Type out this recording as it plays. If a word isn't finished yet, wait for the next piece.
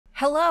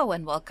Hello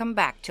and welcome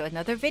back to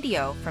another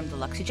video from the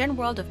Luxygen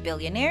world of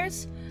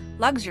billionaires,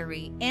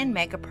 luxury, and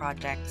mega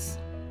projects.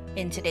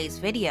 In today's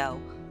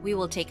video, we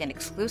will take an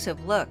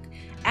exclusive look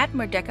at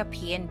Merdeka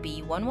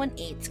PNB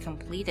 118's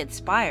completed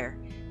spire,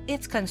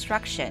 its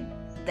construction,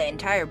 the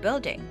entire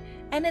building,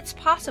 and its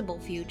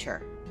possible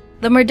future.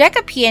 The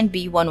Merdeka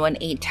PNB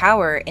 118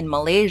 tower in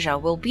Malaysia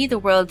will be the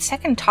world's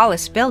second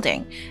tallest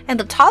building and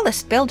the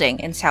tallest building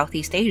in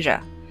Southeast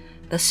Asia.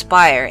 The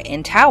spire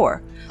and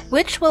tower,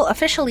 which will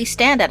officially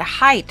stand at a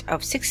height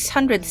of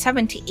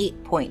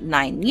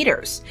 678.9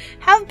 meters,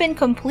 have been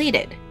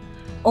completed.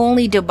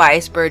 Only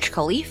Dubai's Burj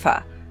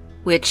Khalifa,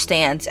 which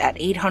stands at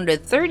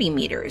 830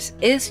 meters,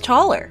 is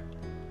taller.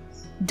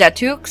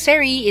 Datuk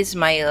Seri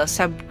Ismail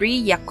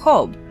Sabri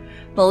Yaakob,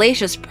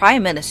 Malaysia's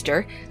Prime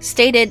Minister,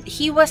 stated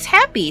he was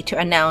happy to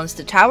announce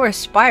the tower's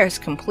spire's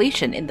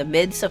completion in the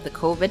midst of the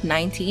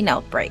COVID-19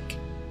 outbreak.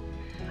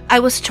 I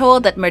was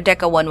told that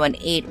Merdeka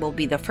 118 will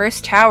be the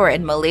first tower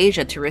in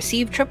Malaysia to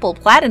receive triple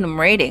platinum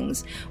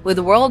ratings with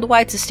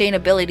worldwide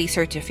sustainability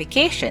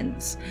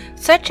certifications,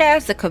 such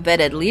as the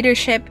coveted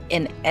Leadership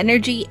in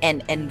Energy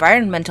and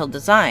Environmental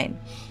Design,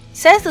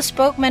 says the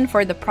spokesman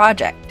for the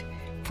project,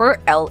 for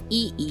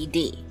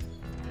LEED.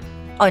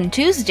 On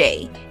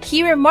Tuesday,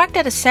 he remarked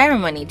at a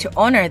ceremony to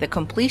honor the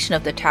completion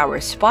of the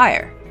tower's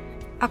spire.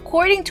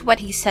 According to what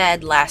he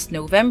said last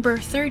November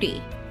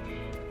 30,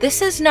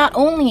 this is not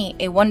only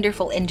a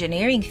wonderful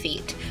engineering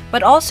feat,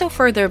 but also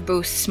further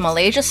boosts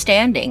Malaysia's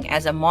standing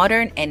as a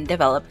modern and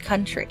developed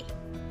country.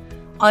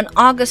 On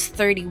August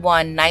 31,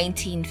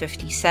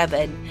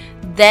 1957,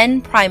 then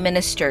Prime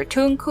Minister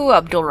Tunku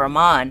Abdul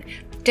Rahman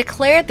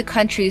declared the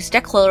country's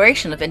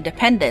Declaration of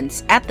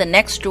Independence at the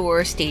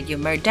next-door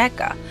Stadium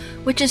Merdeka,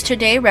 which is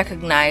today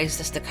recognized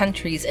as the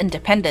country's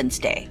Independence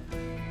Day.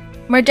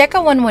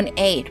 Merdeka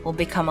 118 will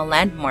become a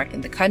landmark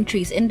in the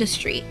country's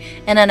industry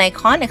and an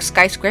iconic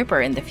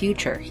skyscraper in the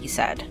future, he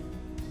said.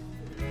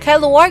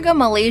 Keluarga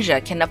Malaysia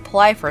can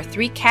apply for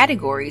 3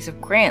 categories of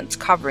grants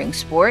covering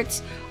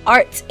sports,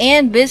 arts,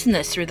 and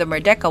business through the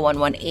Merdeka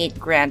 118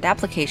 grant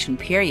application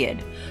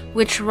period,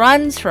 which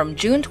runs from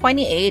June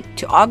 28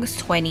 to August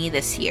 20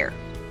 this year,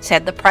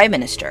 said the Prime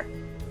Minister.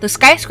 The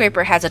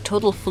skyscraper has a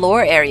total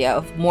floor area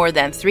of more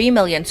than 3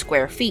 million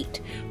square feet,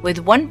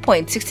 with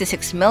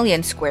 1.66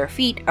 million square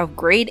feet of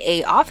Grade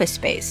A office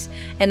space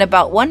and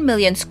about 1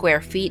 million square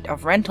feet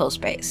of rental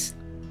space.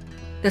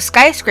 The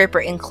skyscraper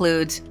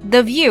includes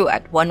the view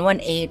at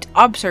 118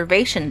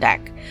 Observation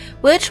Deck,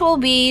 which will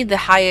be the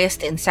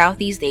highest in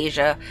Southeast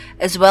Asia,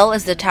 as well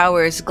as the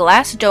tower's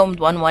glass-domed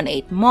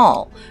 118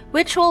 Mall,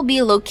 which will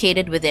be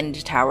located within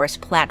the tower's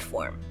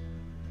platform.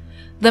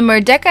 The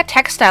Merdeka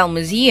Textile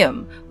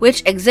Museum,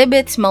 which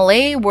exhibits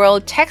Malay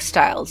world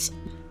textiles,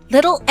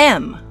 Little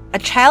M, a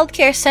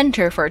childcare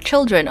center for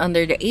children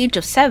under the age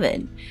of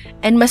 7,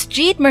 and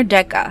Masjid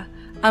Merdeka,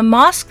 a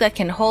mosque that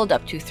can hold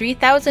up to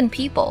 3,000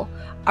 people,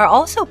 are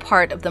also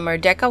part of the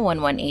Merdeka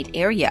 118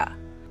 area.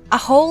 A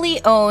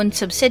wholly owned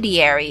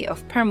subsidiary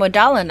of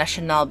Permodalan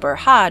Nasional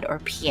Berhad or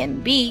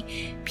PNB,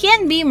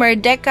 PNB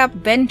Merdeka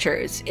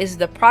Ventures is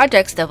the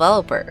project's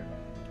developer.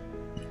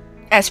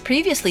 As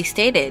previously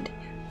stated,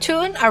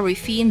 Tun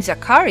Arifin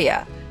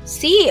Zakaria,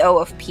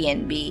 CEO of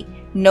PNB,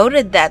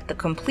 noted that the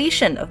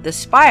completion of the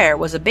spire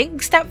was a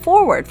big step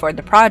forward for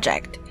the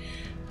project.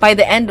 By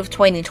the end of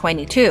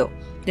 2022,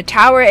 the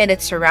tower and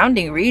its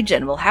surrounding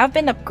region will have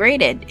been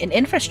upgraded and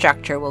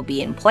infrastructure will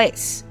be in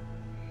place.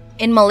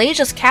 In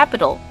Malaysia's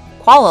capital,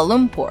 Kuala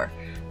Lumpur,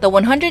 the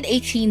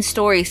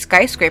 118-story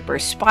skyscraper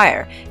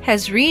spire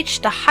has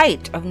reached a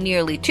height of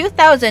nearly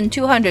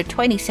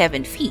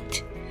 2,227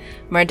 feet.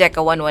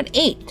 Merdeka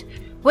 118,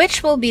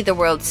 which will be the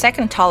world's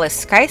second tallest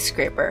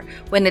skyscraper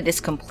when it is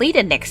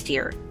completed next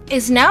year,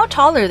 is now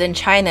taller than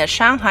China's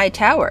Shanghai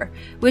Tower,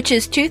 which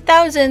is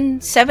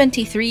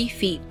 2,073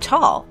 feet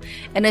tall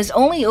and is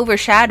only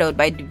overshadowed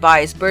by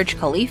Dubai's Burj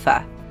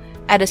Khalifa.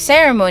 At a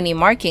ceremony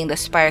marking the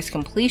spire's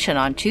completion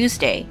on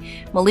Tuesday,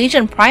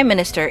 Malaysian Prime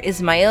Minister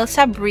Ismail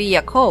Sabri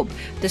Yaakob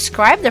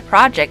described the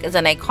project as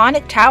an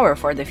iconic tower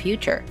for the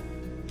future.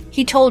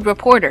 He told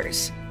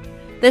reporters,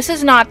 "This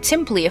is not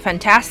simply a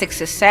fantastic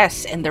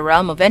success in the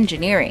realm of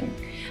engineering.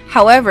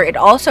 However, it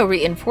also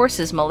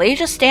reinforces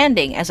Malaysia's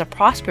standing as a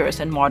prosperous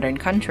and modern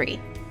country."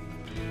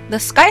 The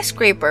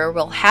skyscraper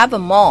will have a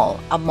mall,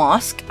 a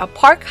mosque, a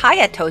Park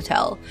Hyatt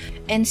hotel,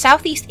 and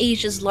Southeast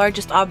Asia's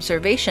largest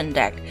observation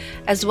deck,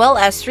 as well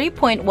as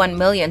 3.1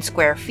 million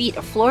square feet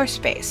of floor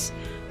space,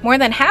 more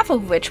than half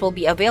of which will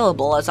be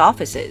available as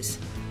offices.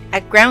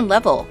 At ground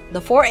level,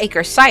 the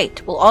 4-acre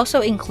site will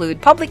also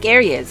include public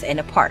areas and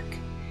a park.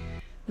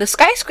 The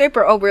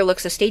skyscraper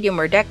overlooks the Stadium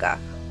Merdeka,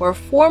 where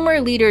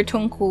former leader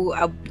Tunku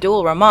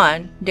Abdul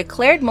Rahman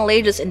declared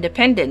Malaysia's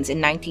independence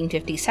in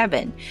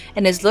 1957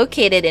 and is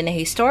located in a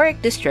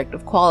historic district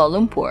of Kuala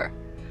Lumpur.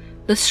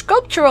 The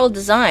sculptural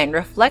design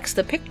reflects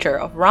the picture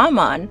of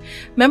Rahman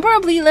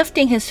memorably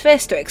lifting his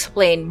fist to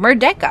explain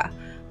Merdeka,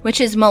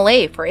 which is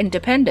Malay for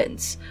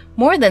independence,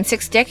 more than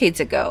 6 decades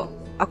ago,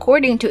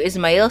 according to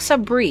Ismail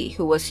Sabri,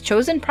 who was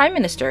chosen Prime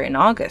Minister in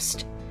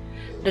August.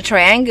 The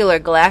triangular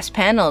glass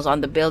panels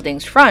on the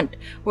building's front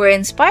were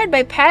inspired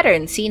by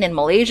patterns seen in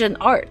Malaysian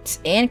arts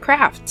and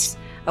crafts,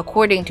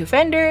 according to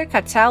Fender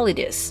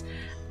Katsalidis,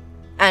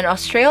 an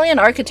Australian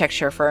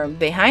architecture firm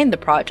behind the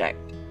project.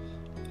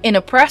 In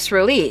a press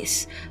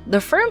release, the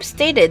firm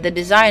stated the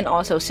design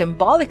also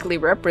symbolically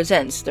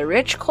represents the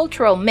rich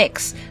cultural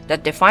mix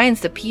that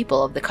defines the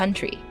people of the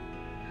country.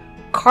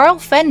 Carl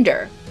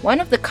Fender, one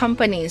of the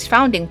company's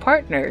founding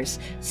partners,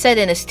 said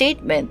in a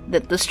statement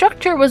that the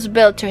structure was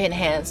built to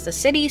enhance the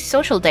city's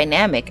social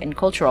dynamic and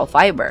cultural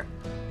fiber.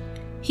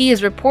 He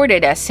is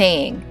reported as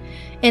saying,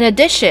 "In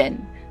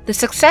addition, the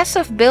success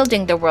of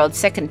building the world's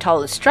second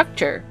tallest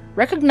structure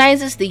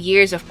recognizes the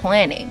years of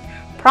planning,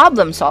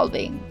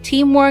 problem-solving,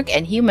 teamwork,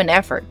 and human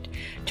effort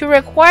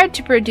required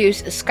to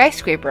produce a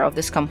skyscraper of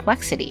this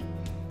complexity.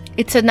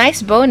 It's a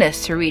nice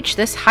bonus to reach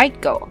this height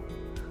goal."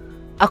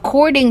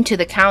 According to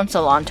the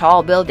Council on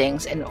Tall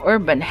Buildings and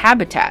Urban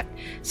Habitat,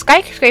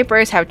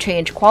 skyscrapers have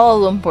changed Kuala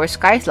Lumpur's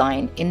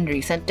skyline in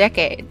recent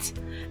decades,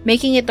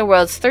 making it the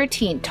world's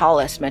 13th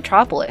tallest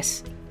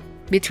metropolis.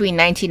 Between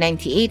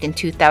 1998 and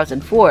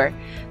 2004,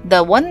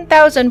 the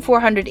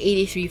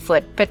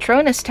 1,483-foot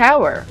Petronas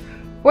Tower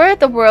were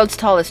the world's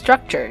tallest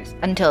structures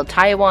until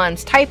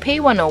Taiwan's Taipei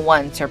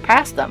 101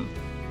 surpassed them.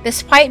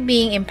 Despite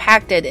being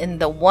impacted in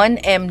the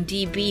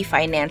 1MDB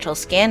financial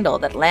scandal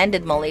that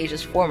landed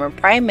Malaysia's former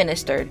Prime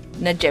Minister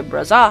Najib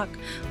Razak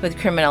with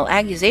criminal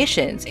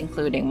accusations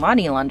including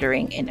money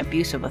laundering and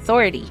abuse of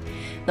authority,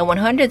 the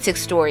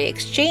 106-story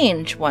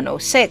Exchange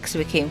 106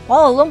 became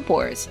Kuala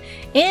Lumpur's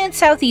and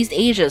Southeast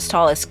Asia's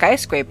tallest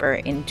skyscraper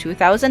in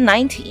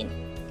 2019.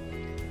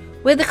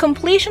 With the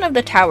completion of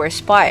the tower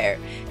Spire,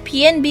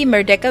 PNB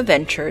Merdeka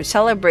Ventures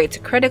celebrates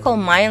a critical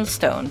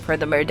milestone for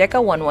the Merdeka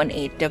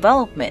 118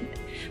 development,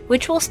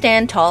 which will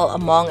stand tall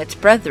among its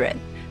brethren,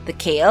 the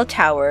KL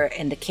Tower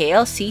and the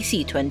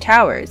KLCC Twin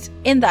Towers,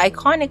 in the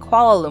iconic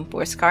Kuala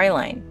Lumpur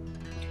skyline.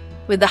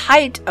 With a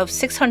height of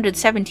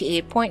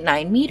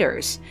 678.9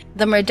 meters,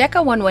 the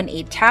Merdeka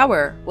 118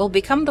 Tower will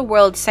become the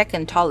world's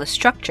second tallest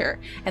structure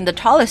and the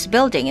tallest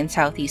building in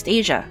Southeast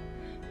Asia.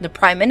 The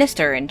Prime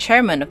Minister and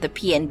Chairman of the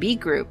PNB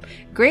Group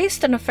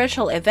graced an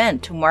official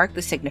event to mark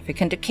the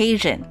significant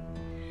occasion.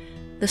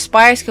 The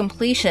Spire's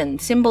completion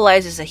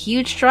symbolizes a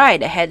huge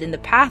stride ahead in the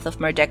path of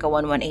Merdeka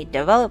 118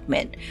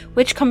 development,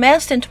 which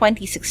commenced in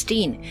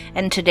 2016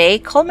 and today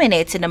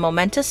culminates in a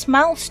momentous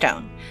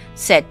milestone,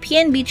 said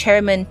PNB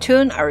Chairman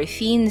Tun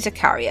Arifin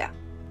Zakaria.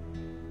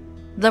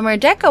 The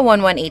Merdeka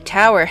 118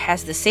 Tower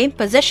has the same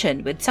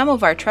position with some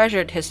of our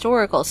treasured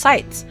historical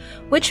sites,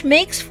 which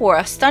makes for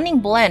a stunning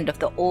blend of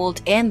the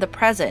old and the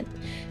present,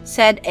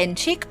 said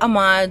Encik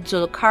Ahmad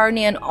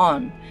Zulkarnain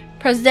On,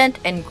 President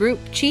and Group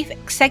Chief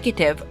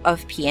Executive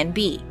of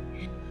PNB.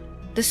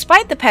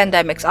 Despite the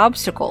pandemic's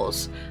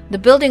obstacles, the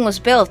building was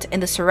built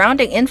and the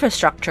surrounding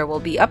infrastructure will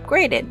be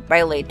upgraded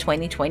by late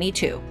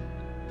 2022.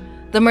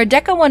 The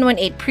Merdeka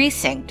 118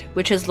 precinct,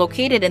 which is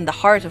located in the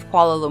heart of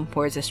Kuala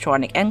Lumpur's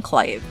histrionic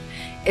enclave,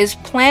 is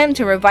planned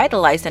to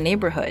revitalize the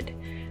neighborhood.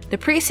 The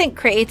precinct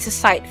creates a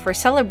site for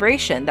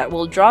celebration that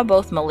will draw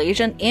both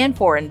Malaysian and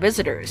foreign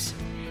visitors.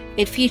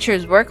 It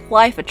features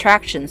work-life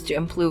attractions to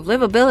improve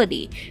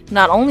livability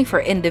not only for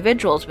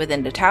individuals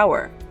within the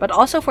tower, but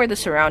also for the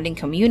surrounding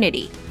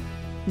community.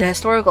 The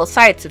historical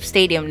sites of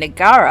Stadium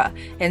Negara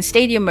and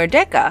Stadium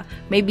Merdeka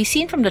may be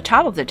seen from the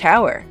top of the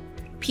tower.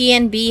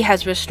 PNB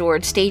has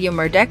restored Stadium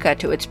Merdeka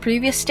to its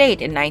previous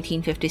state in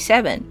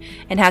 1957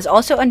 and has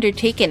also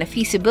undertaken a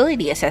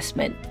feasibility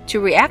assessment to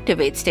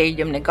reactivate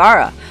Stadium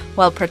Negara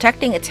while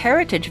protecting its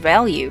heritage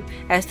value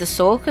as the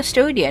sole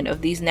custodian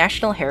of these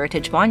national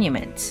heritage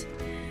monuments.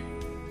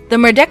 The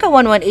Merdeka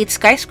 118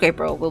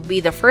 skyscraper will be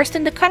the first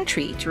in the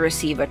country to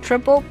receive a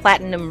triple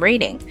platinum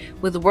rating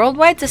with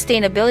worldwide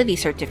sustainability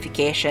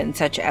certifications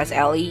such as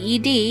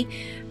LEED,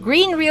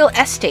 Green Real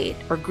Estate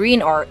or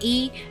Green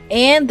RE,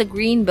 and the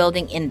Green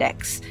Building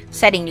Index,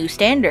 setting new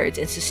standards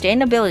in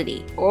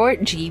sustainability or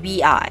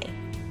GBI.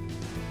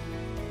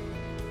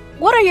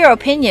 What are your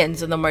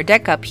opinions on the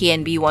Merdeka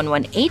PNB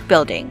 118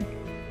 building?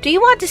 Do you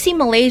want to see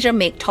Malaysia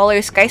make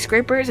taller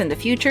skyscrapers in the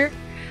future?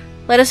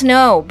 Let us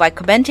know by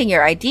commenting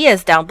your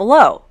ideas down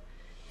below.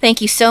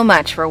 Thank you so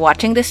much for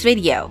watching this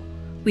video.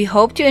 We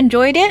hope you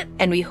enjoyed it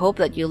and we hope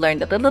that you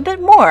learned a little bit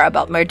more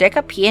about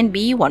Merdeka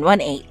PNB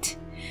 118.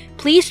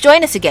 Please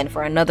join us again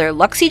for another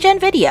Luxygen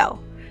video.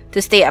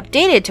 To stay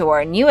updated to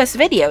our newest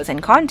videos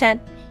and content,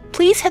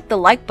 please hit the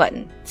like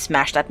button,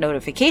 smash that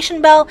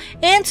notification bell,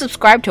 and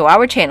subscribe to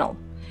our channel.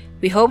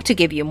 We hope to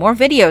give you more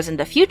videos in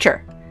the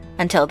future.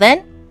 Until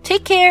then,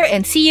 take care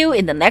and see you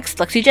in the next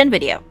Luxygen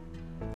video.